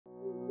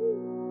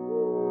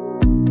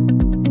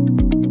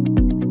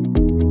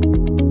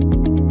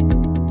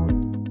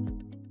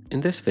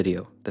this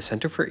video, the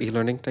Center for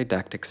E-Learning,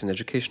 Didactics and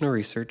Educational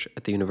Research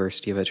at the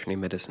University of Veterinary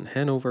Medicine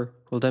Hannover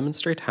will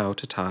demonstrate how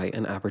to tie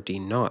an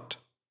Aberdeen knot.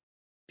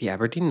 The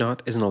Aberdeen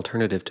knot is an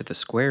alternative to the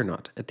square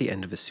knot at the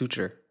end of a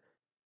suture.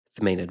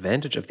 The main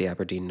advantage of the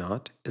Aberdeen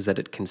knot is that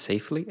it can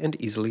safely and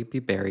easily be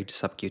buried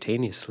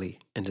subcutaneously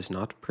and does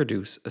not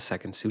produce a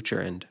second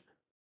suture end.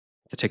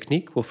 The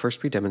technique will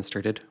first be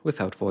demonstrated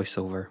without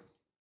voiceover.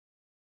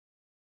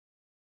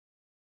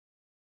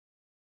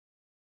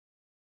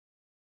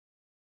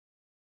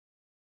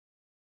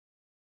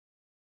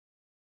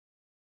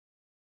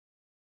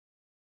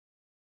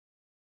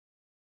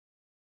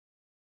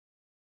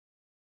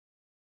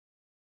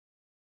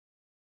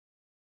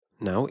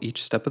 Now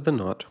each step of the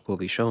knot will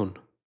be shown.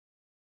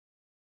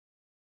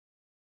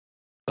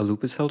 A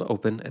loop is held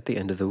open at the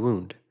end of the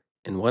wound.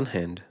 In one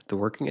hand, the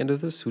working end of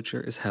the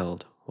suture is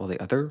held, while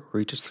the other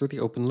reaches through the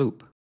open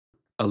loop.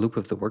 A loop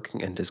of the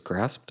working end is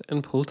grasped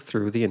and pulled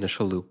through the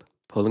initial loop,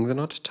 pulling the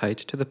knot tight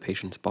to the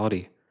patient's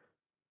body.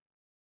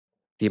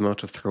 The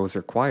amount of throws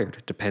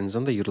required depends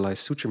on the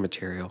utilized suture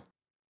material.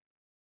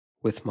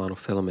 With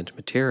monofilament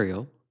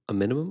material, a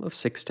minimum of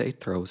 6 to 8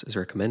 throws is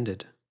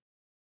recommended.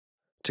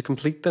 To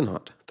complete the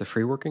knot, the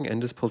free working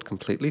end is pulled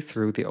completely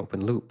through the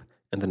open loop,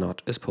 and the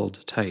knot is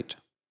pulled tight.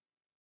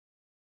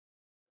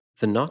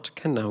 The knot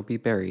can now be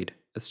buried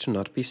as to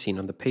not be seen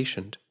on the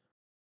patient.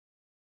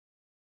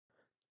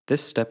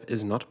 This step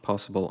is not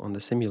possible on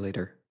the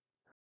simulator.